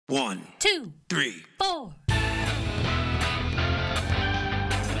1, 2, 3, 4.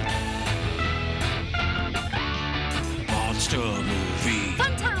 Monster movie.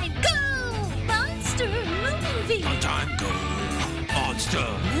 Fun time, go! Monster movie. Fun time, go. Monster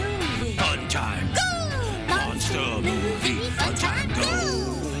Movie. Fun time. Go! Monster movie. Fun time, go.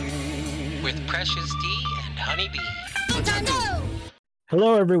 With Precious D and Honey Bee. Fun time, go!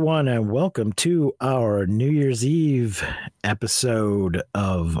 Hello, everyone, and welcome to our New Year's Eve episode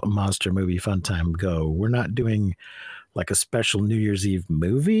of Monster Movie Fun Time Go. We're not doing like a special New Year's Eve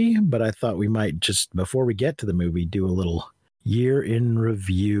movie, but I thought we might just, before we get to the movie, do a little year in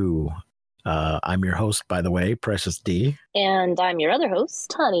review. I'm your host, by the way, Precious D. And I'm your other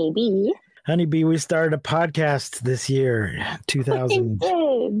host, Honey Bee. Honey Bee, we started a podcast this year,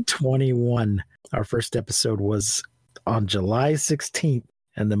 2021. Our first episode was on July 16th,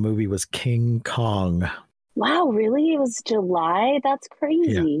 and the movie was King Kong. Wow, really? It was July? That's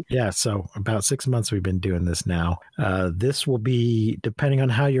crazy. Yeah, so about 6 months we've been doing this now. This will be, depending on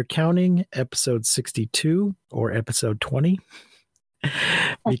how you're counting, episode 62 or episode 20,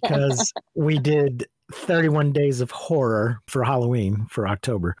 because we did 31 Days of Horror for Halloween for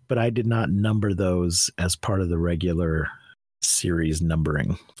October, but I did not number those as part of the regular series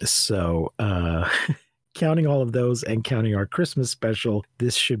numbering. So, counting all of those and counting our Christmas special,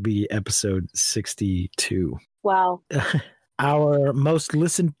 this should be episode 62. Wow. Our most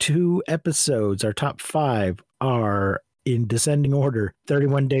listened to episodes, our top 5, are in descending order: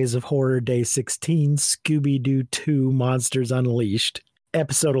 31 Days of Horror, Day 16, Scooby-Doo 2, Monsters Unleashed,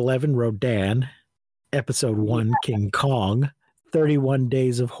 Episode 11, Rodan, Episode 1, King Kong, 31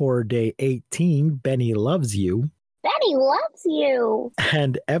 Days of Horror, Day 18, Benny Loves You, Benny loves you.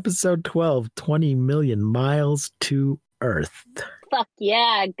 and Episode 12, 20 Million Miles to Earth. Fuck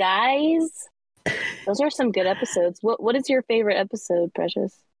yeah, guys. Those are some good episodes. What is your favorite episode,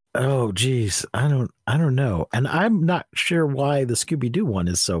 Precious? Oh, geez. I don't know. And I'm not sure why the Scooby-Doo one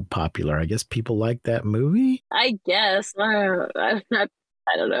is so popular. I guess people like that movie. I guess. I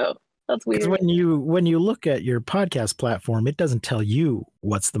don't know. That's weird. Because when you look at your podcast platform, it doesn't tell you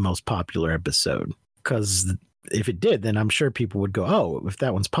what's the most popular episode. Because if it did, then I'm sure people would go, oh, if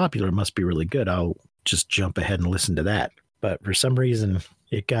that one's popular, it must be really good. I'll just jump ahead and listen to that. But for some reason,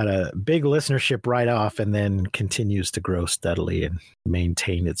 it got a big listenership right off and then continues to grow steadily and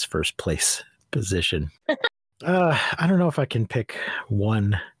maintain its first place position. I don't know if I can pick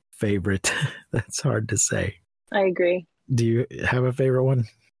one favorite. That's hard to say. I agree. Do you have a favorite one?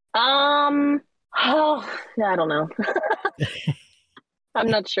 I don't know. I'm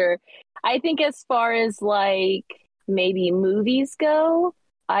not sure. I think as far as like maybe movies go,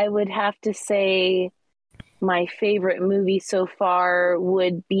 I would have to say my favorite movie so far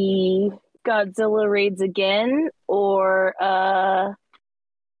would be Godzilla Raids Again, or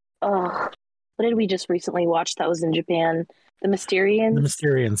what did we just recently watch that was in Japan? The Mysterians? The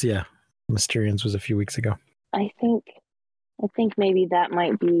Mysterians, yeah. Mysterians was a few weeks ago. I think maybe that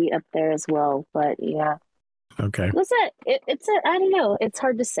might be up there as well, but yeah. Okay. It's I don't know. It's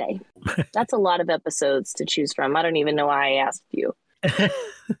hard to say. That's a lot of episodes to choose from. I don't even know why I asked you.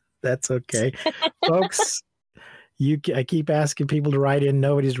 That's okay. Folks, I keep asking people to write in.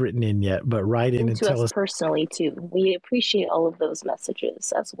 Nobody's written in yet, but write in and tell us personally too. We appreciate all of those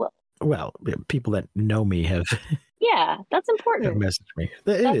messages as well. Well, people that know me have yeah, that's important. Have messaged me.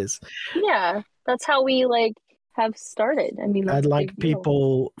 It is. Yeah, that's how we have started. I mean, I'd like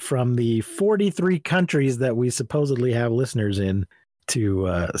people from the 43 countries that we supposedly have listeners in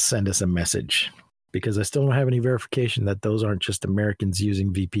to send us a message, because I still don't have any verification that those aren't just Americans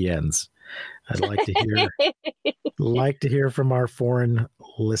using VPNs. I'd like to hear from our foreign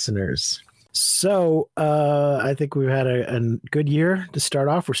listeners. So I think we've had a good year to start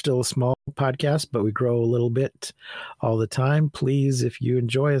off. We're still a small podcast, but we grow a little bit all the time. Please, if you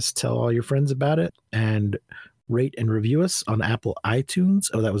enjoy us, tell all your friends about it and rate and review us on Apple iTunes.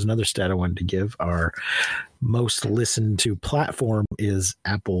 Oh, that was another stat I wanted to give. Our most listened to platform is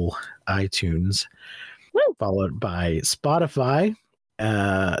Apple iTunes, followed by Spotify.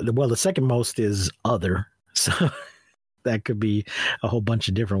 The second most is Other. So that could be a whole bunch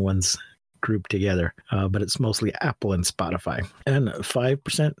of different ones grouped together, but it's mostly Apple and Spotify. And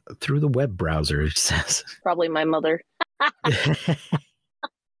 5% through the web browser, it says. Probably my mother.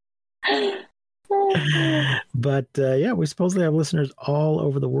 But yeah, we supposedly have listeners all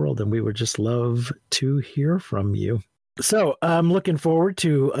over the world, and we would just love to hear from you. So I'm looking forward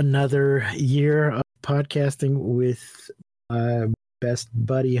to another year of podcasting with my best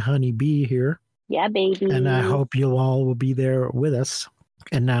buddy Honey Bee here. Yeah, baby. And I hope you all will be there with us.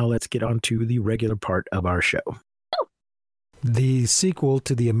 And now let's get on to the regular part of our show. The sequel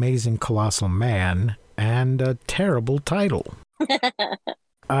to The Amazing Colossal Man, and a terrible title.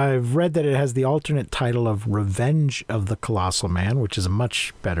 I've read that it has the alternate title of Revenge of the Colossal Man, which is a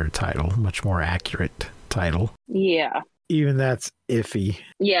much better title, much more accurate title. Yeah. Even that's iffy.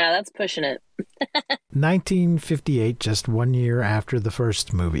 Yeah, that's pushing it. 1958, just 1 year after the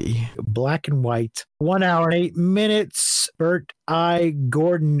first movie. Black and white. 1 hour and 8 minutes. Burt I.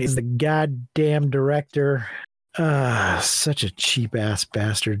 Gordon is the goddamn director. Such a cheap ass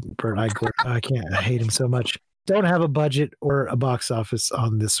bastard, Burt I. Gordon. I hate him so much. Don't have a budget or a box office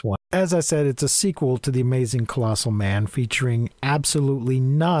on this one. As I said, it's a sequel to The Amazing Colossal Man, featuring absolutely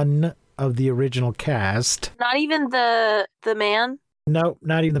none of the original cast. Not even the man? No,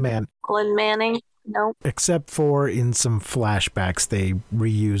 not even the man. Glenn Manning? No. Except for in some flashbacks, they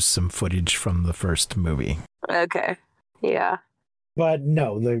reused some footage from the first movie. Okay. Yeah. But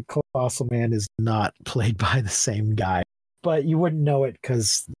no, the Colossal Man is not played by the same guy. But you wouldn't know it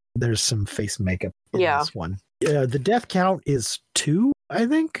because there's some face makeup in this one. The death count is 2, I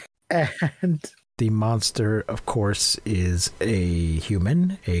think. And the monster, of course, is a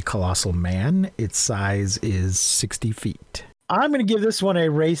human, a colossal man. Its size is 60 feet. I'm going to give this one a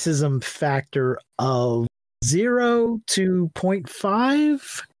racism factor of 0 to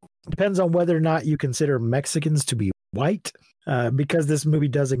 0.5. Depends on whether or not you consider Mexicans to be white, because this movie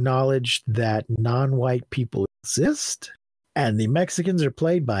does acknowledge that non-white people exist, and the Mexicans are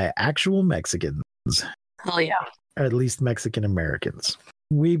played by actual Mexicans. Oh, yeah. At least Mexican Americans.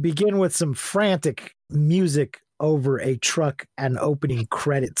 We begin with some frantic music over a truck and opening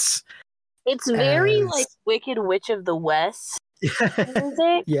credits. It's very like Wicked Witch of the West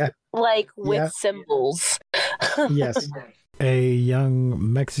music. Yeah. Like with symbols. Yes. A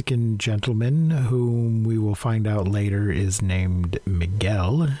young Mexican gentleman whom we will find out later is named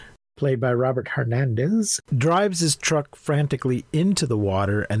Miguel, played by Robert Hernandez, drives his truck frantically into the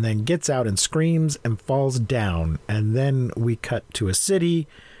water and then gets out and screams and falls down. And then we cut to a city,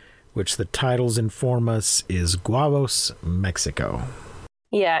 which the titles inform us is Guavos, Mexico.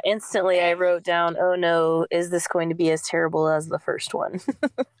 Yeah, instantly I wrote down, oh no, is this going to be as terrible as the first one?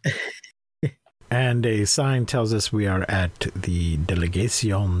 And a sign tells us we are at the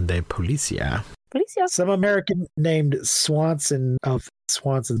Delegación de Policía. Some American named Swanson of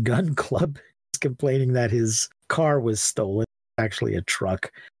Swanson's Gun Club is complaining that his car was stolen. Actually a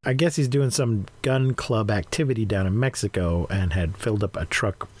truck. I guess he's doing some gun club activity down in Mexico and had filled up a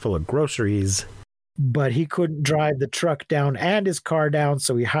truck full of groceries, but he couldn't drive the truck down and his car down,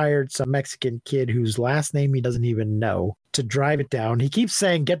 so he hired some Mexican kid whose last name he doesn't even know to drive it down. He keeps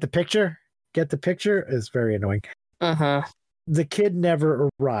saying, "Get the picture? Get the picture?" It's very annoying. The kid never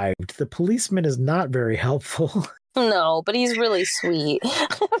arrived. The policeman is not very helpful. No, but he's really sweet.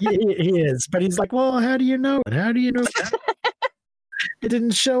 He is, but he's like, well, how do you know? And how do you know it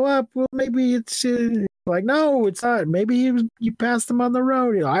didn't show up? Well, maybe it's like, no, it's not. Maybe you passed him on the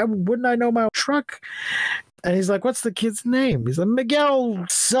road. Wouldn't I know my truck? And he's like, what's the kid's name? He's like, Miguel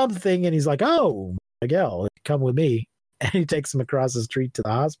something. And he's like, oh, Miguel, come with me. And he takes him across the street to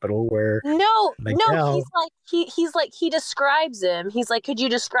the hospital where Miguel, he describes him. He's like, could you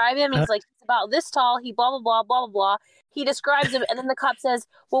describe him? He's like, he's about this tall. He blah, blah, blah, blah, blah, blah. He describes him. And then the cop says,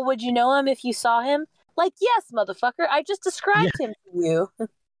 well, would you know him if you saw him? Like, yes, motherfucker. I just described him to you.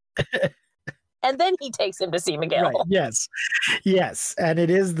 And then he takes him to see Miguel. Right. Yes. And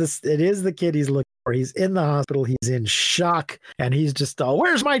it is the kid he's looking for. He's in the hospital. He's in shock. And he's just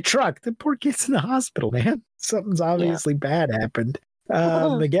where's my truck? The poor kid's in the hospital, man. Something's obviously bad happened.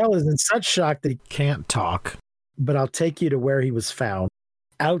 Miguel is in such shock that he can't talk. But I'll take you to where he was found.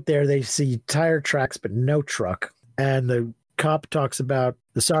 Out there, they see tire tracks, but no truck. And the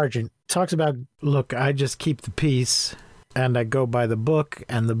sergeant talks about, look, I just keep the peace. And I go by the book,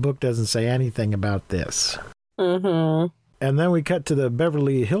 and the book doesn't say anything about this. Mm-hmm. And then we cut to the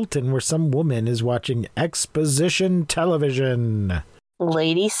Beverly Hilton, where some woman is watching exposition television.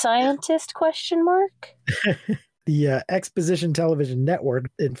 Lady scientist, question mark? The Exposition Television Network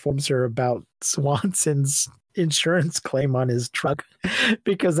informs her about Swanson's insurance claim on his truck,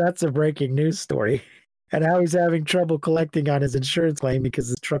 because that's a breaking news story. And how he's having trouble collecting on his insurance claim because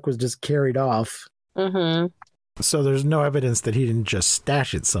his truck was just carried off. Mm-hmm. So there's no evidence that he didn't just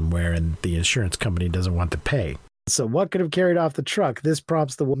stash it somewhere and the insurance company doesn't want to pay. So what could have carried off the truck? This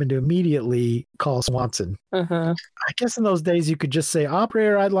prompts the woman to immediately call Swanson. Mm-hmm. I guess in those days you could just say,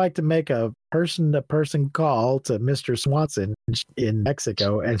 operator, I'd like to make a person-to-person call to Mr. Swanson in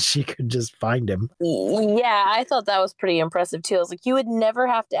Mexico, and she could just find him. Yeah, I thought that was pretty impressive too. I was like, you would never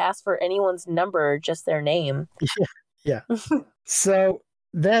have to ask for anyone's number, just their name. Yeah. So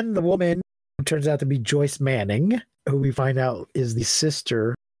then the woman, turns out to be Joyce Manning, who we find out is the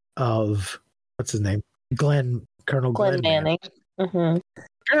sister of, what's his name? Colonel Glenn Manning. Mm-hmm.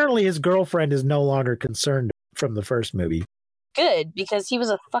 Apparently his girlfriend is no longer concerned from the first movie. Good, because he was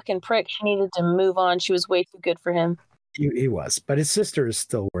a fucking prick. She needed to move on. She was way too good for him. He was, but his sister is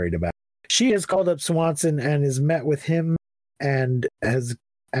still worried about it. She has called up Swanson and has met with him and has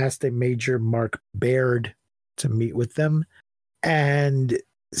asked a Major Mark Baird to meet with them. And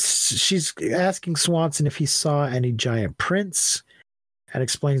she's asking Swanson if he saw any giant prints and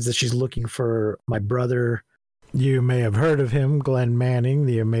explains that she's looking for my brother. You may have heard of him, Glenn Manning,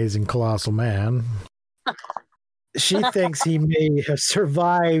 the amazing colossal man. She thinks he may have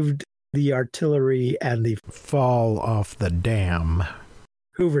survived the artillery and the fall off the dam.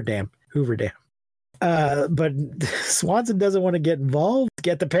 Hoover Dam. But Swanson doesn't want to get involved.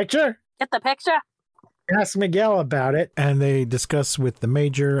 Get the picture? Get the picture? Ask Miguel about it. And they discuss with the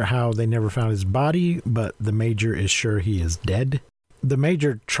Major how they never found his body, but the Major is sure he is dead. The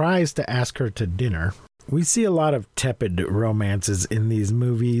Major tries to ask her to dinner. We see a lot of tepid romances in these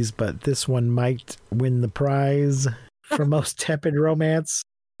movies, but this one might win the prize for most tepid romance.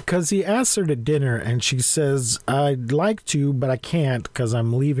 Because he asks her to dinner and she says, I'd like to, but I can't because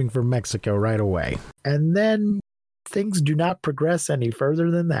I'm leaving for Mexico right away. And then things do not progress any further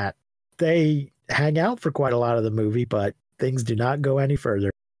than that. They hang out for quite a lot of the movie, but things do not go any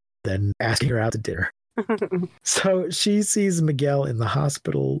further than asking her out to dinner. So she sees Miguel in the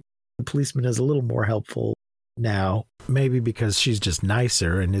hospital. The policeman is a little more helpful now, maybe because she's just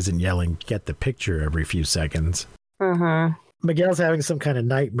nicer and isn't yelling, get the picture every few seconds. Mm-hmm. Miguel's having some kind of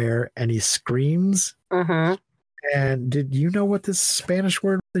nightmare and he screams. Mm-hmm. And did you know what this Spanish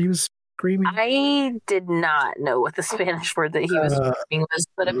word that he was screaming? I did not know what the Spanish word that he was screaming was,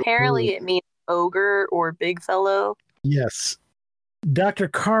 but apparently it means ogre or big fellow. Yes. Dr.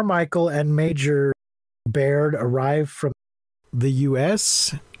 Carmichael and Major Baird arrive from the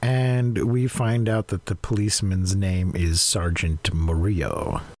U.S., and we find out that the policeman's name is Sergeant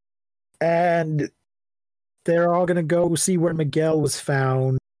Murillo. And they're all going to go see where Miguel was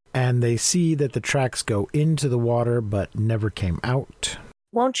found, and they see that the tracks go into the water but never came out.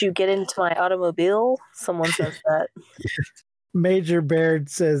 Won't you get into my automobile? Someone says that. Major Baird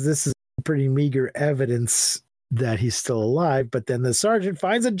says this is pretty meager evidence that he's still alive, but then the sergeant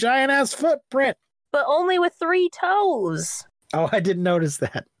finds a giant-ass footprint. But only with 3 toes. Oh, I didn't notice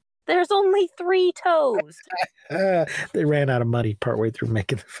that. There's only 3 toes. They ran out of money partway through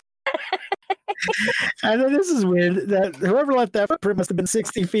making the And then this is weird that whoever left that footprint must have been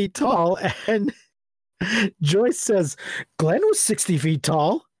 60 feet tall. And Joyce says, Glenn was 60 feet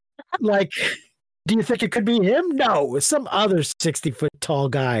tall. Like, do you think it could be him? No, some other 60-foot tall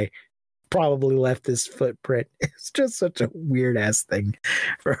guy probably left this footprint. It's just such a weird ass thing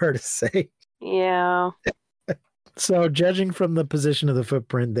for her to say. Yeah. So judging from the position of the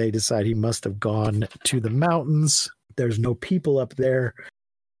footprint, they decide he must have gone to the mountains. There's no people up there.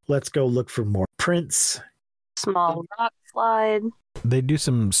 Let's go look for more prints. Small rock slide. They do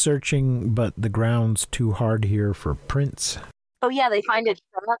some searching, but the ground's too hard here for prints. Oh, yeah, they find a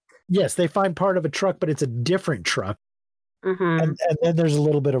truck. Yes, they find part of a truck, but it's a different truck. Mm-hmm. And then there's a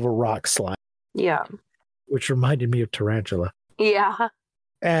little bit of a rock slide. Yeah. Which reminded me of Tarantula. Yeah.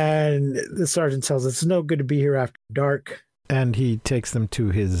 And the sergeant tells us it's no good to be here after dark. And he takes them to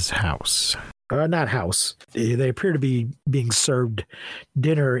his house. Not house. They appear to be being served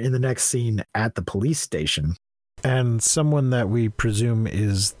dinner in the next scene at the police station. And someone that we presume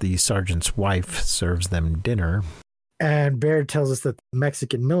is the sergeant's wife serves them dinner. And Baird tells us that the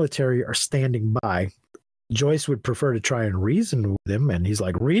Mexican military are standing by. Joyce would prefer to try and reason with him. And he's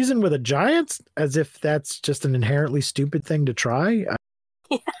like, reason with a giant? As if that's just an inherently stupid thing to try.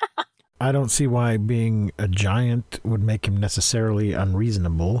 I don't see why being a giant would make him necessarily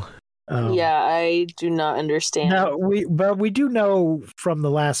unreasonable. Yeah, I do not understand. Now, we do know from the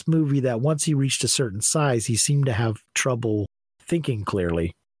last movie that once he reached a certain size, he seemed to have trouble thinking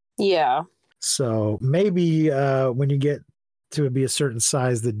clearly. Yeah. So maybe when you get to be a certain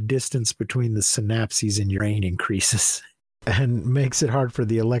size, the distance between the synapses in your brain increases and makes it hard for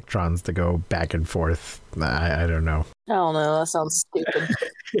the electrons to go back and forth. I don't know. I don't know. That sounds stupid.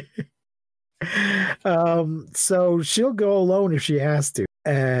 So she'll go alone if she has to.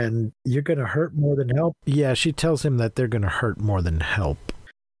 And you're going to hurt more than help. Yeah, she tells him that they're going to hurt more than help.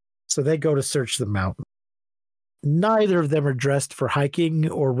 So they go to search the mountain. Neither of them are dressed for hiking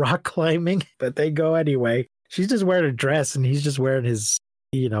or rock climbing, but they go anyway. She's just wearing a dress and he's just wearing his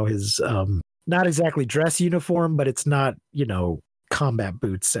not exactly dress uniform, but it's not, combat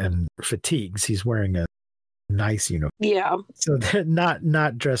boots and fatigues. He's wearing a nice uniform. Yeah. So they're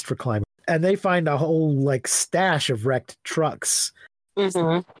not dressed for climbing. And they find a whole like stash of wrecked trucks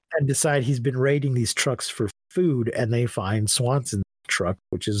Mm-hmm. and decide he's been raiding these trucks for food. And they find Swanson's truck,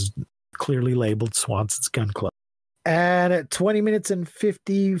 which is clearly labeled Swanson's Gun Club. And at 20 minutes and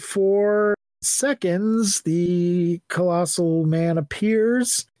 54 seconds, the colossal man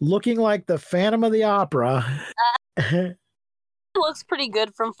appears looking like the Phantom of the Opera. It looks pretty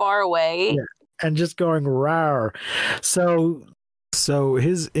good from far away. Yeah. And just going rawr. So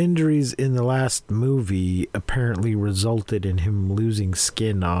his injuries in the last movie apparently resulted in him losing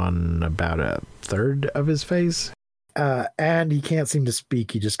skin on about a third of his face. And he can't seem to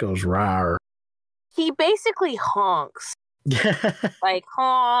speak. He just goes rawr. He basically honks. Like,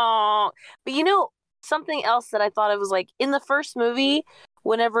 honk. But you know, something else that I thought of was like in the first movie,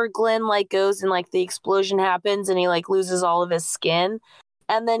 whenever Glenn like goes and like the explosion happens and he like loses all of his skin,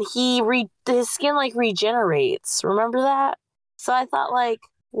 and then his skin like regenerates. Remember that? So I thought like,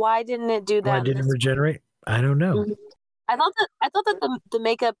 why didn't it do that? Why didn't it regenerate? I don't know. Mm-hmm. I thought that the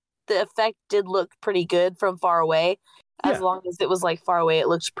makeup, the effect did look pretty good from far away. As long as it was like far away, it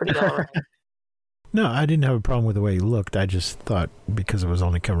looked pretty all right. No, I didn't have a problem with the way he looked. I just thought because it was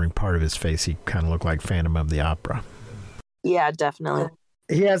only covering part of his face, he kind of looked like Phantom of the Opera. Yeah, definitely.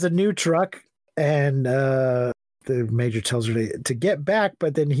 He has a new truck, and the major tells her to get back,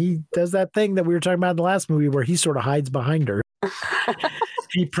 but then he does that thing that we were talking about in the last movie where he sort of hides behind her.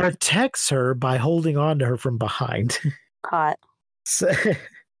 He protects her by holding on to her from behind. Hot. So,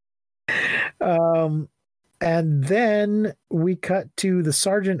 and then we cut to the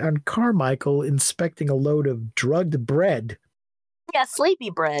sergeant and Carmichael inspecting a load of drugged bread. Yeah, sleepy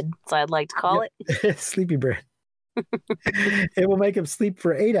bread, as I'd like to call it. Sleepy bread. It will make him sleep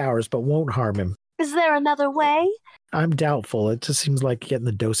for 8 hours, but won't harm him. Is there another way? I'm doubtful. It just seems like getting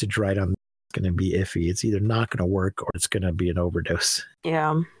the dosage right on it's going to be iffy. It's either not going to work or it's going to be an overdose.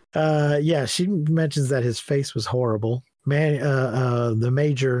 Yeah. Yeah, she mentions that his face was horrible. Man, the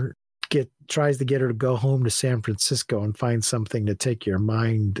major tries to get her to go home to San Francisco and find something to take your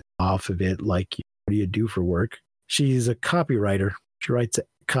mind off of it. Like, what do you do for work? She's a copywriter. She writes a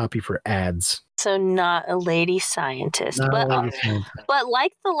copy for ads. So not a lady scientist. But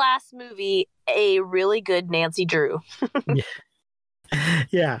like the last movie, a really good Nancy Drew.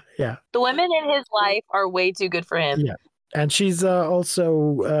 Yeah. The women in his life are way too good for him. Yeah. And she's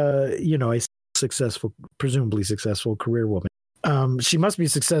also, a presumably successful career woman. She must be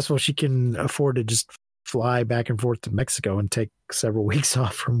successful. She can afford to just fly back and forth to Mexico and take several weeks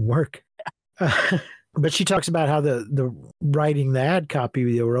off from work. But she talks about how the writing the ad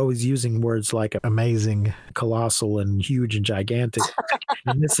copy, they were always using words like amazing, colossal, and huge and gigantic.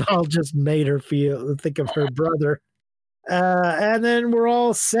 And this all just made her think of her brother. And then we're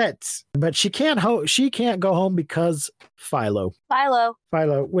all set. But she can't go home because Philo,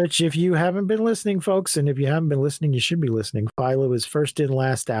 which if you haven't been listening, folks, and if you haven't been listening, you should be listening. Philo is first in,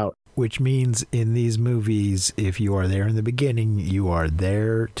 last out, which means in these movies, if you are there in the beginning, you are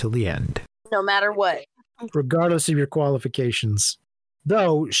there till the end. No matter what. Regardless of your qualifications.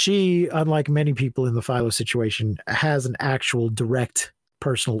 Though she, unlike many people in the Philo situation, has an actual direct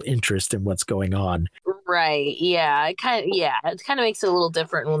personal interest in what's going on. Right. Yeah. It kind of makes it a little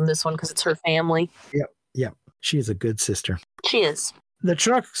different in this one because it's her family. Yep. She is a good sister. She is. The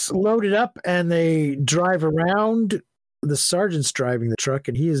truck's loaded up and they drive around. The sergeant's driving the truck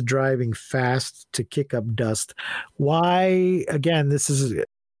and he is driving fast to kick up dust. Why? Again, this is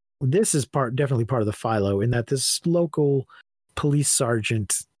definitely part of the Philo in that this local police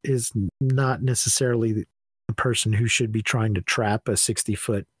sergeant is not necessarily the person who should be trying to trap a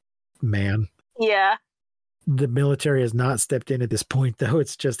 60-foot man. Yeah. The military has not stepped in at this point, though.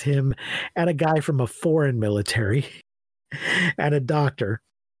 It's just him and a guy from a foreign military and a doctor.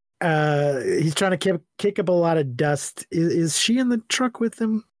 He's trying to kick up a lot of dust. Is she in the truck with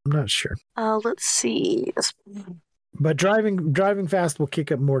him? I'm not sure. Let's see. But driving fast will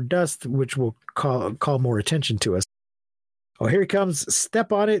kick up more dust, which will call more attention to us. Oh, here he comes.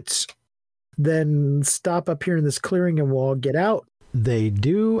 Step on it. Then stop up here in this clearing and we'll all get out. They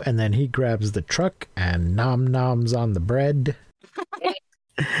do, and then he grabs the truck and noms on the bread.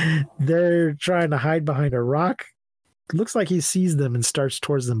 They're trying to hide behind a rock. It looks like he sees them and starts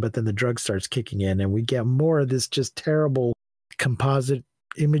towards them, but then the drug starts kicking in, and we get more of this just terrible composite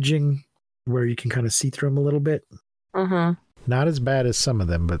imaging where you can kind of see through them a little bit. Mm-hmm. Not as bad as some of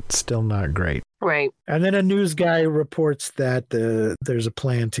them, but still not great. Right. And then a news guy reports that there's a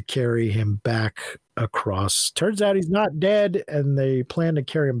plan to carry him back across. Turns out he's not dead, and they plan to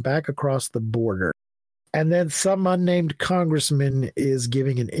carry him back across the border. And then some unnamed congressman is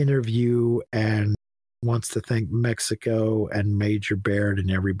giving an interview, and wants to thank Mexico and Major Baird and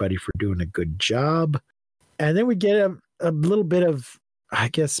everybody for doing a good job. And then we get a little bit of, I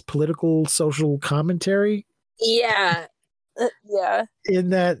guess, political, social commentary. Yeah. Yeah. In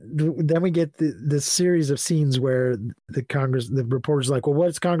that, then we get this series of scenes where the reporter's like, well,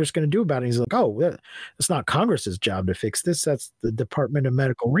 what's Congress going to do about it? And he's like, oh, it's not Congress's job to fix this. That's the Department of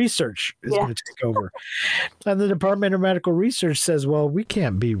Medical Research is going to take over. And the Department of Medical Research says, well, we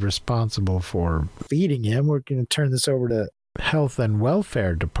can't be responsible for feeding him. We're going to turn this over to Health and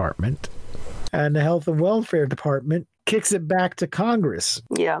Welfare Department. And the Health and Welfare Department kicks it back to Congress.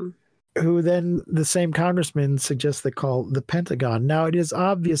 Yeah. Who then the same congressman suggests they call the Pentagon. Now, it is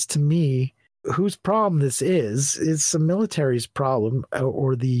obvious to me whose problem this is. It's the military's problem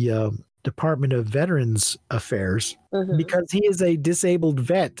or the Department of Veterans Affairs, because he is a disabled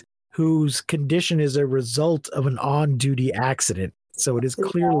vet whose condition is a result of an on-duty accident. So it is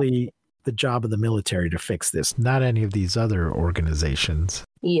clearly the job of the military to fix this, not any of these other organizations.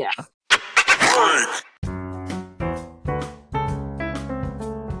 Yeah.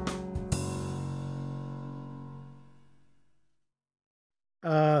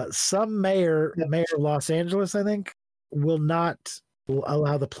 Some mayor of Los Angeles, I think, will not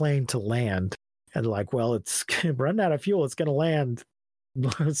allow the plane to land. And like, well, it's running out of fuel. It's going to land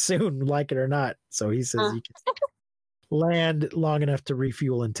soon, like it or not. So he says he can land long enough to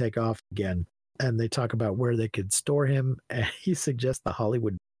refuel and take off again. And they talk about where they could store him. And he suggests the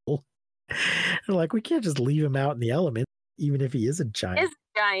Hollywood Bowl. They're like, we can't just leave him out in the elements, even if he is a giant. It's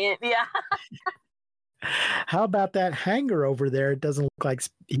giant, yeah. How about that hangar over there? It doesn't look like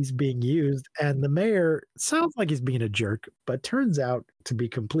he's being used. And the mayor sounds like he's being a jerk, but turns out to be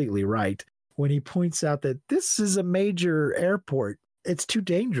completely right when he points out that this is a major airport. It's too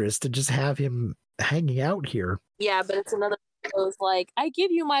dangerous to just have him hanging out here. Yeah, but it's another goes like, I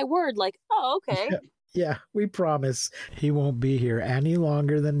give you my word. Like, oh, okay. Yeah, we promise he won't be here any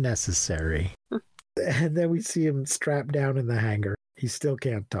longer than necessary. And then we see him strapped down in the hangar. He still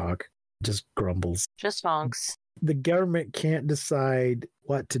can't talk. Just grumbles. Just honks. The government can't decide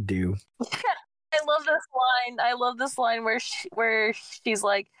what to do. I love this line. I love this line where she's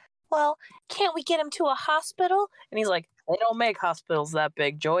like, well, can't we get him to a hospital? And he's like, they don't make hospitals that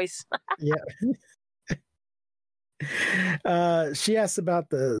big, Joyce. Yeah. She asks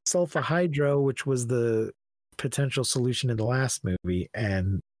about the sulfahydro, which was the potential solution in the last movie.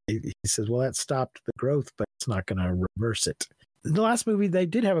 And he says, well, that stopped the growth, but it's not going to reverse it. In the last movie, they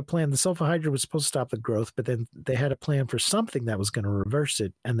did have a plan. The sulfahydro was supposed to stop the growth, but then they had a plan for something that was going to reverse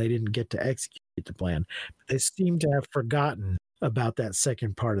it, and they didn't get to execute the plan. They seem to have forgotten about that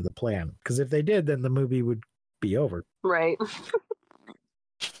second part of the plan, because if they did, then the movie would be over. Right.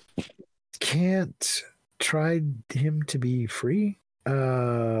 Can't try him to be free?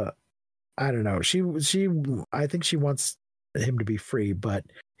 I don't know. I think she wants him to be free, but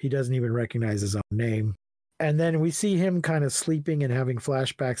he doesn't even recognize his own name. And then we see him kind of sleeping and having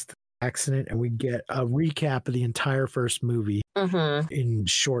flashbacks to the accident, and we get a recap of the entire first movie in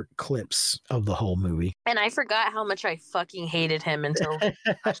short clips of the whole movie. And I forgot how much I fucking hated him until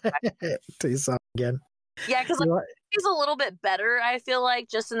you saw him again. Yeah, because like, he's a little bit better, I feel like,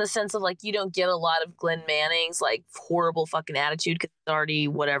 just in the sense of like you don't get a lot of Glenn Manning's like horrible fucking attitude because it's already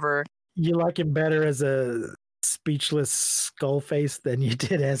whatever. You like him better as a speechless skull face than you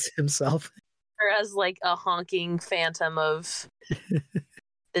did as himself. Or as like a honking phantom of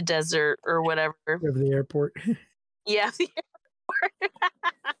the desert or whatever. Of the airport. Yeah, the airport.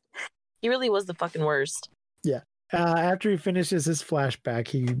 He really was the fucking worst. Yeah. After he finishes his flashback,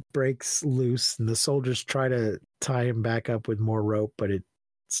 he breaks loose, and the soldiers try to tie him back up with more rope, but it's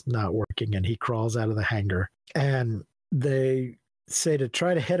not working, and he crawls out of the hangar. And they say to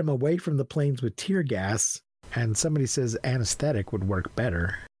try to head him away from the planes with tear gas, and somebody says anesthetic would work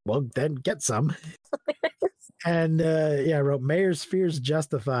better. Well, then get some. And I wrote Mayor's fears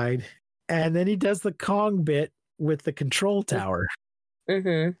justified. And then he does the Kong bit with the control tower.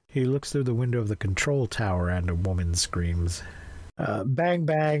 He looks through the window of the control tower and a woman screams. Bang,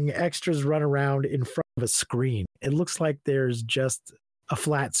 bang. Extras run around in front of a screen. It looks like there's just a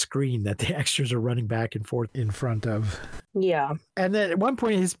flat screen that the extras are running back and forth in front of. Yeah. And then at one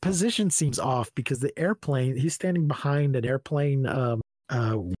point, his position seems off because the airplane, he's standing behind an airplane.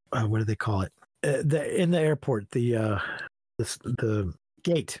 What do they call it? In the airport, the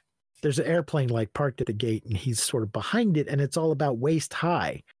gate. There's an airplane like parked at the gate, and he's sort of behind it, and it's all about waist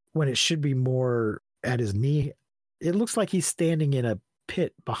high when it should be more at his knee. It looks like he's standing in a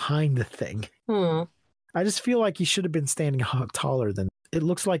pit behind the thing. I just feel like he should have been standing taller than. It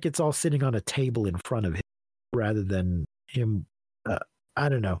looks like it's all sitting on a table in front of him rather than him. I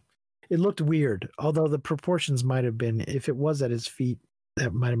don't know. It looked weird, although the proportions might have been, if it was at his feet,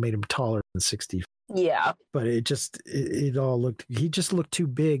 that might have made him taller than 60. Yeah. But it all looked, he just looked too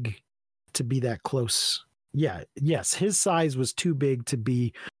big to be that close. Yeah. Yes. His size was too big to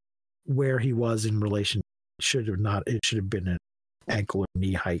be where he was in relation. It should have been an ankle or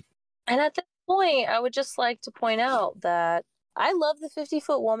knee height. And at this point, I would just like to point out that I love the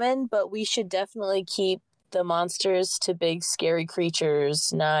 50-foot woman, but we should definitely keep the monsters to big, scary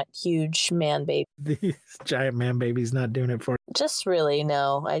creatures, not huge man babies. These giant man babies not doing it for Just really,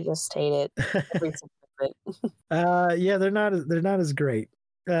 no. I just hate it. Every second of it. yeah, they're not as great.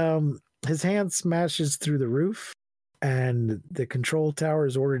 His hand smashes through the roof, and the control tower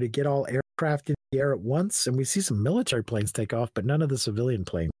is ordered to get all aircraft in the air at once. And we see some military planes take off, but none of the civilian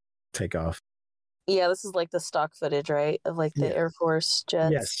planes take off. Yeah, this is like the stock footage, right? Of like the Air Force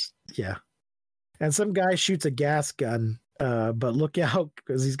jets. Yes, yeah. And some guy shoots a gas gun, but look out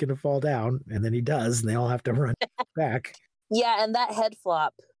because he's going to fall down. And then he does, and they all have to run back. Yeah, and that head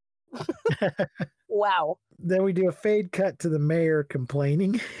flop. Wow. Then we do a fade cut to the mayor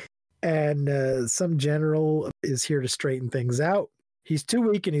complaining, and some general is here to straighten things out. He's too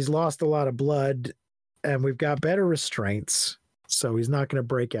weak and he's lost a lot of blood, and we've got better restraints, so he's not going to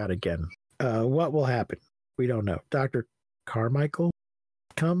break out again. What will happen? We don't know. Dr. Carmichael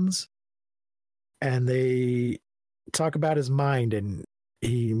comes, and they talk about his mind, and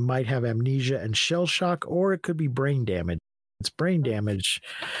he might have amnesia and shell shock, or it could be brain damage. If it's brain damage,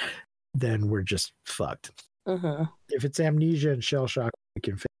 then we're just fucked. Mm-hmm. If it's amnesia and shell shock, we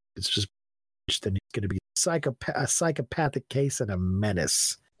can fix it. It's just then he's going to be a psychopathic case and a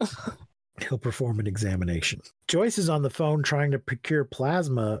menace. He'll perform an examination. Joyce is on the phone trying to procure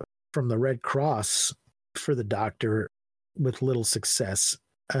plasma from the Red Cross for the doctor with little success.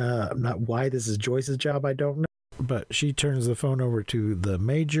 Not why this is Joyce's job, I don't know. But she turns the phone over to the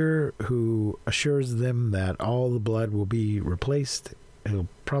major, who assures them that all the blood will be replaced. He'll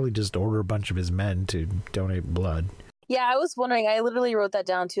probably just order a bunch of his men to donate blood. Yeah, I was wondering, I literally wrote that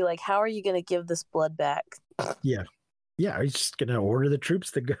down too. Like, how are you going to give this blood back? Yeah. Yeah, he's just going to order the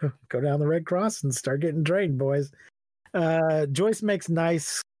troops to go down the Red Cross and start getting trained, boys. Joyce makes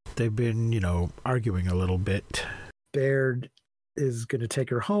nice. They've been, arguing a little bit. Baird is going to take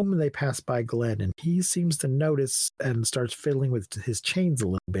her home, and they pass by Glenn, and he seems to notice and starts fiddling with his chains a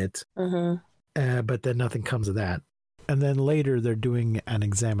little bit. Mm-hmm. But then nothing comes of that. And then later they're doing an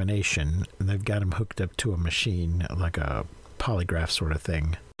examination, and they've got him hooked up to a machine, like a polygraph sort of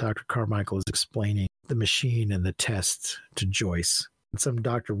thing. Dr. Carmichael is explaining the machine and the test to Joyce. And some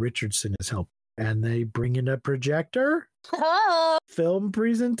Dr. Richardson is helping. And they bring in a projector. Oh. Film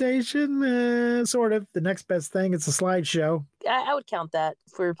presentation, sort of. The next best thing, it's a slideshow. I would count that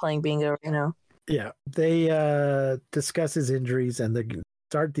if we were playing bingo, Yeah. They discuss his injuries, and they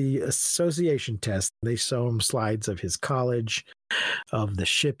start the association test. They show him slides of his college, of the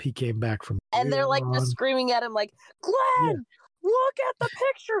ship he came back from. And they're like just screaming at him like, Glenn, look at the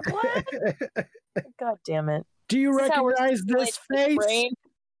picture, Glenn. God damn it. Do you recognize this face?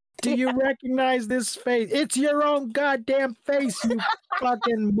 Do you recognize this face? It's your own goddamn face, you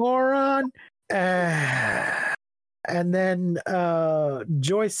fucking moron. And then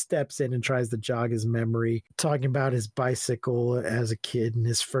Joyce steps in and tries to jog his memory, talking about his bicycle as a kid and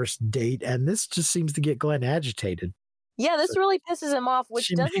his first date. And this just seems to get Glenn agitated. Yeah, this really pisses him off,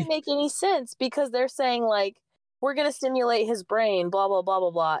 which doesn't make any sense because they're saying, like, we're going to stimulate his brain, blah, blah, blah, blah,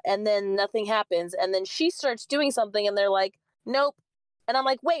 blah. And then nothing happens. And then she starts doing something and they're like, nope. And I'm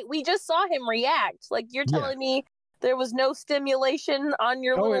like, wait, we just saw him react. Like, you're telling me there was no stimulation on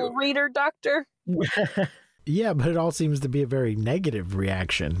your little reader, doctor? Yeah, but it all seems to be a very negative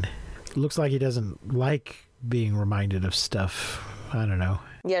reaction. It looks like he doesn't like being reminded of stuff. I don't know.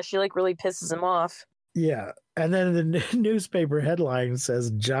 Yeah, she like really pisses him off. Yeah. And then the newspaper headline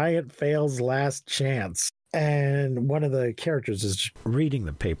says, Giant fails last chance. And one of the characters is reading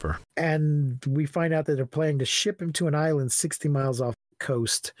the paper. And we find out that they're planning to ship him to an island 60 miles off the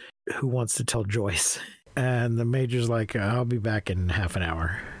coast. Who wants to tell Joyce? And the major's like, I'll be back in half an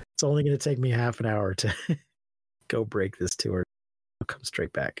hour. It's only going to take me half an hour to go break this to her. I'll come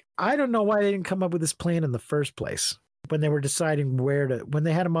straight back. I don't know why they didn't come up with this plan in the first place. When they were deciding when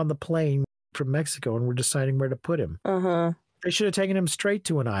they had him on the plane from Mexico and were deciding where to put him. Uh-huh. They should have taken him straight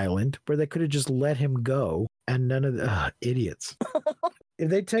to an island where they could have just let him go, and none of the idiots. If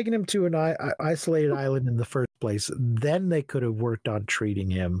they'd taken him to an isolated island in the first place, then they could have worked on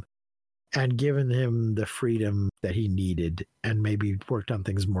treating him and given him the freedom that he needed and maybe worked on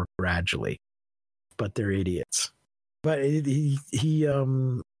things more gradually. But they're idiots. But he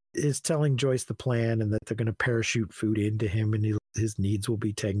is telling Joyce the plan and that they're going to parachute food into him and his needs will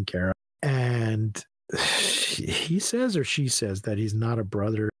be taken care of. And he says or she says that he's not a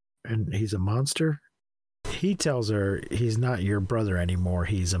brother and he's a monster. He tells her he's not your brother anymore.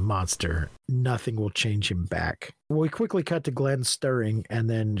 He's a monster. Nothing will change him back. We quickly cut to Glenn stirring, and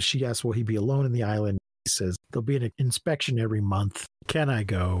then she asks, will he be alone in the island? He says, there'll be an inspection every month. Can I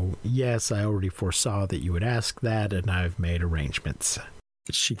go? Yes, I already foresaw that you would ask that, and I've made arrangements.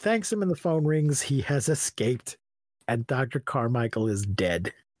 She thanks him and the phone rings. He has escaped, and Dr. Carmichael is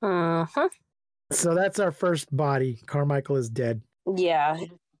dead. Uh-huh. So that's our first body. Carmichael is dead. Yeah.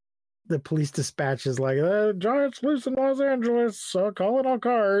 The police dispatch is like, Giants loose in Los Angeles, so call it all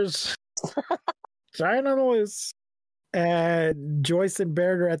cars. Giant on the loose. And Joyce and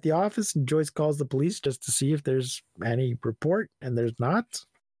Barrett are at the office, and Joyce calls the police just to see if there's any report, and there's not.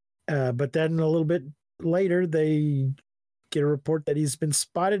 But then a little bit later, they get a report that he's been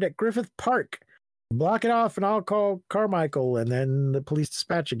spotted at Griffith Park. Block it off, and I'll call Carmichael. And then the police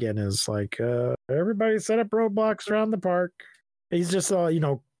dispatch again is like, everybody set up roadblocks around the park. He's just,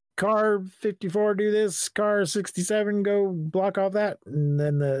 car 54 do this, car 67 go block off that. And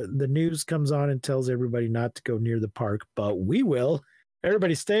then the news comes on and tells everybody not to go near the park, but we will.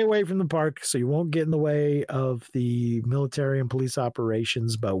 Everybody stay away from the park so you won't get in the way of the military and police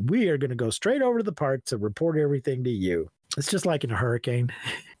operations, but we are going to go straight over to the park to report everything to you. It's just like in a hurricane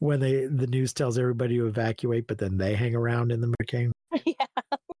when the news tells everybody to evacuate, but then they hang around in the hurricane.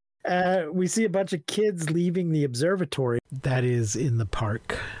 Yeah. We see a bunch of kids leaving the observatory that is in the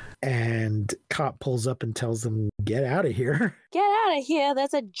park. And cop pulls up and tells them, get out of here. Get out of here.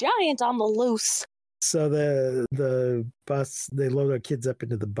 There's a giant on the loose. So the bus, they load our kids up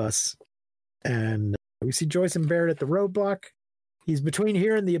into the bus. And we see Joyce and Barrett at the roadblock. He's between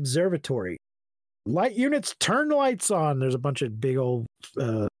here and the observatory. Light units, turn the lights on. There's a bunch of big old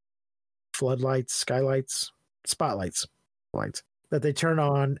floodlights, skylights, spotlights, lights that they turn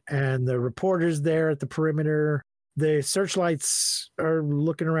on. And the reporters there at the perimeter. The searchlights are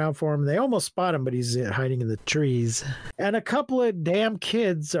looking around for him. They almost spot him, but he's hiding in the trees. And a couple of damn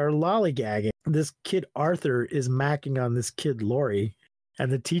kids are lollygagging. This kid, Arthur, is macking on this kid, Lori.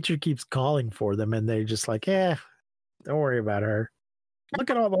 And the teacher keeps calling for them. And they're just like, don't worry about her. Look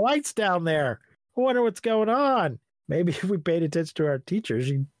at all the lights down there. I wonder what's going on. Maybe if we paid attention to our teacher,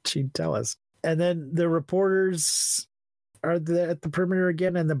 she'd tell us. And then the reporters are at the perimeter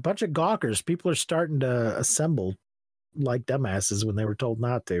again, and a bunch of gawkers. People are starting to assemble like dumbasses when they were told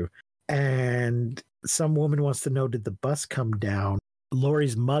not to. And some woman wants to know, did the bus come down?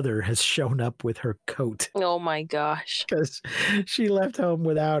 Lori's mother has shown up with her coat. Oh my gosh. Because she left home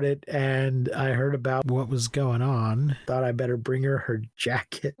without it, and I heard about what was going on. Thought I better bring her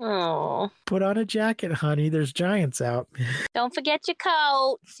jacket. Oh. Put on a jacket, honey. There's giants out. Don't forget your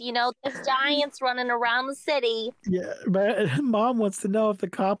coats. There's giants running around the city. Yeah, but Mom wants to know if the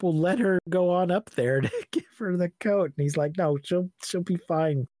cop will let her go on up there to give her the coat. And he's like, no, she'll be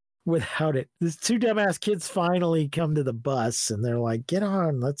fine without it. These two dumbass kids finally come to the bus and they're like, get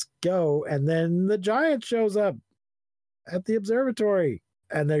on, let's go. And then the giant shows up at the observatory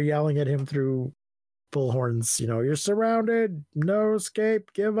and they're yelling at him through bullhorns, you're surrounded, no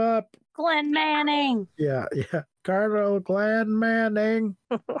escape, give up. Glenn Manning. Yeah. Colonel Glenn Manning,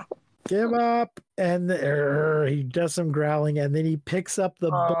 give up. And he does some growling, and then he picks up the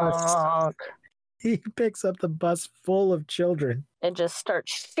bus. He picks up the bus full of children and just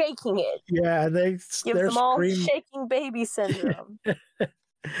starts shaking it. Yeah, they're them all screaming. shaking baby syndrome.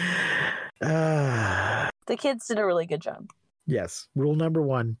 The kids did a really good job. Yes. Rule number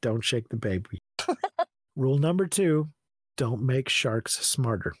 1, don't shake the baby. Rule number 2, don't make sharks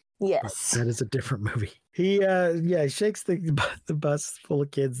smarter. Yes. That is a different movie. He shakes the bus full of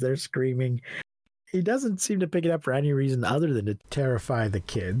kids. They're screaming. He doesn't seem to pick it up for any reason other than to terrify the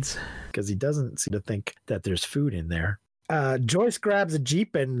kids, because he doesn't seem to think that there's food in there. Joyce grabs a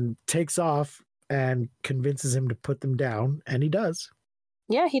Jeep and takes off and convinces him to put them down, and he does.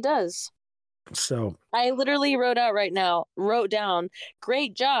 Yeah, he does. So I literally wrote down,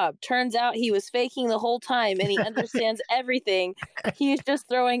 great job. Turns out he was faking the whole time and he understands everything. He's just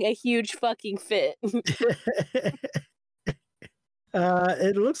throwing a huge fucking fit.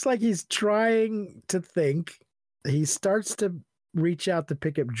 It looks like he's trying to think. He starts to reach out to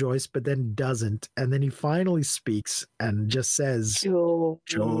pick up Joyce, but then doesn't. And then he finally speaks and just says,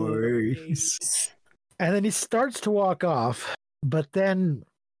 Joyce. And then he starts to walk off, but then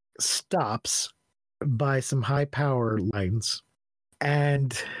stops by some high power lines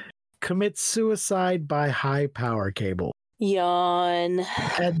and commits suicide by high power cable. Yawn.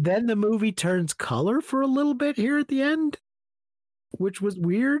 And then the movie turns color for a little bit here at the end, which was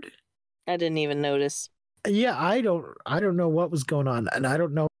weird. I didn't even notice. Yeah, I don't know what was going on, and I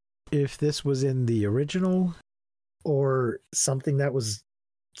don't know if this was in the original or something that was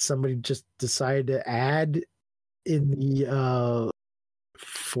somebody just decided to add in the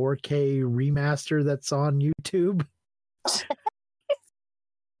 4K remaster that's on YouTube.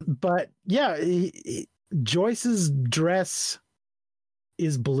 But yeah, Joyce's dress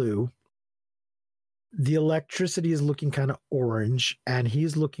is blue. The electricity is looking kind of orange, and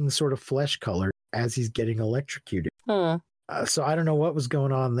he's looking sort of flesh colored as he's getting electrocuted. So I don't know what was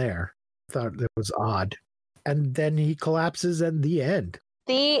going on there. I thought that was odd. And then he collapses at the end.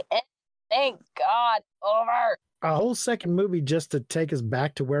 The end. Thank God. Over. A whole second movie just to take us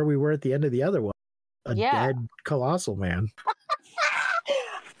back to where we were at the end of the other one. A dead Colossal man.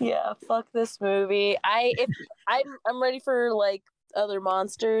 Yeah, fuck this movie. I'm ready for like other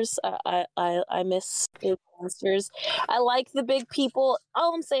monsters. I miss big monsters. I like the big people.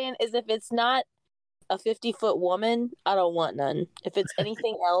 All I'm saying is if it's not a 50-foot woman, I don't want none. If it's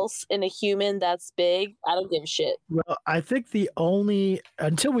anything else in a human that's big, I don't give a shit. Well, I think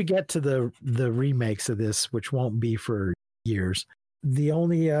until we get to the remakes of this, which won't be for years, the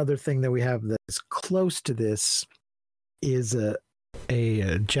only other thing that we have that's close to this is a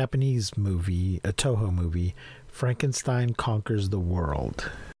Japanese movie, a Toho movie, Frankenstein Conquers the World.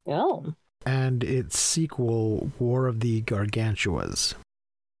 Oh. And its sequel, War of the Gargantuas.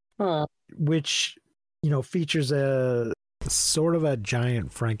 Which, features a sort of a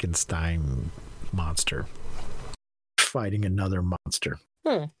giant Frankenstein monster fighting another monster.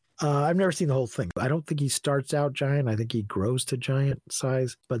 I've never seen the whole thing. I don't think he starts out giant. I think he grows to giant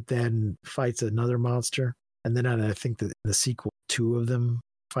size, but then fights another monster. And then I think that in the sequel, two of them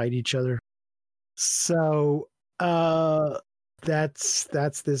fight each other. So that's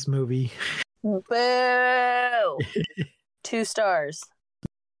this movie. Boo! 2 stars.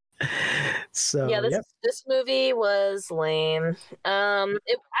 So yeah, this movie was lame. I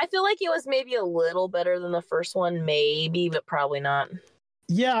feel like it was maybe a little better than the first one, maybe, but probably not.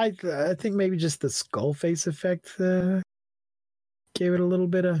 Yeah, I think maybe just the skull face effect gave it a little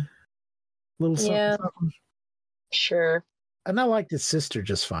bit of something. Sure. And I liked his sister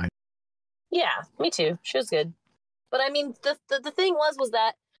just fine. Yeah, me too. She was good. But I mean, the thing was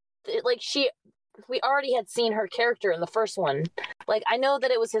that we already had seen her character in the first one. Like, I know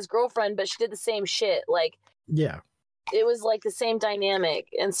that it was his girlfriend, but she did the same shit. Like, yeah, it was like the same dynamic,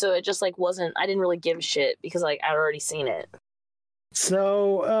 and so it just like wasn't. I didn't really give a shit because like I'd already seen it.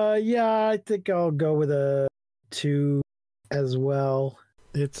 So yeah, I think I'll go with a 2 as well.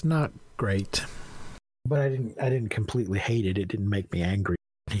 It's not great, but I didn't completely hate it. It didn't make me angry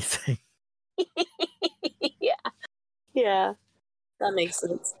or anything. Yeah, that makes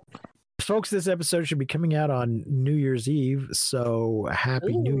sense. Folks, this episode should be coming out on New Year's Eve, so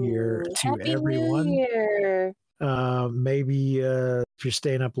Happy New Year to everyone. New Year. Maybe if you're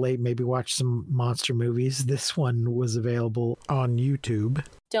staying up late, maybe watch some monster movies. This one was available on YouTube.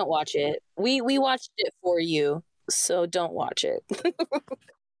 Don't watch it. We watched it for you, so don't watch it.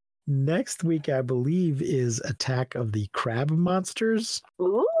 Next week, I believe, is Attack of the Crab Monsters.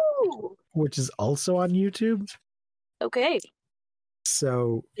 Ooh. Which is also on YouTube. Okay.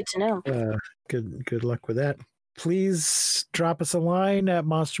 So good to know. Good luck with that. Please drop us a line at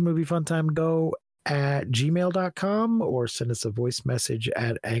monstermoviefuntimego@gmail.com or send us a voice message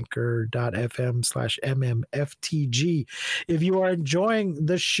at anchor.fm/mmftg. If you are enjoying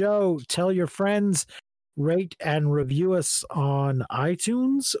the show, tell your friends, rate and review us on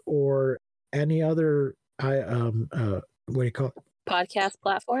iTunes or any other what do you call it? Podcast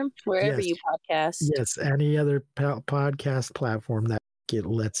platform, wherever you podcast. Yes, any other podcast platform that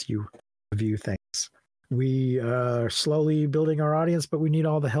lets you review things. We are slowly building our audience, but we need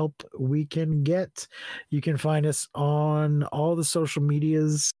all the help we can get. You can find us on all the social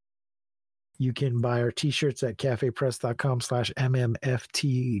medias. You can buy our t-shirts at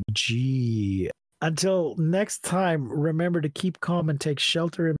cafepress.com/mmftg. Until next time, remember to keep calm and take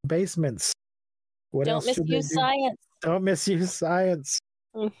shelter in basements. Don't misuse science. Don't misuse science.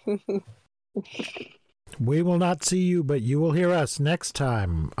 We will not see you, but you will hear us next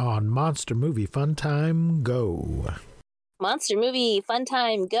time on Monster Movie Fun Time Go. Monster Movie Fun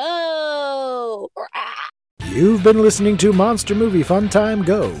Time Go! You've been listening to Monster Movie Fun Time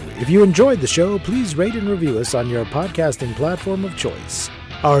Go. If you enjoyed the show, please rate and review us on your podcasting platform of choice.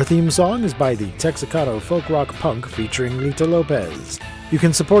 Our theme song is by the Texacato Folk Rock Punk featuring Lita Lopez. You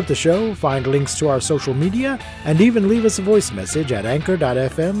can support the show, find links to our social media, and even leave us a voice message at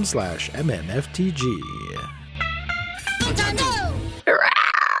anchor.fm/mmftg.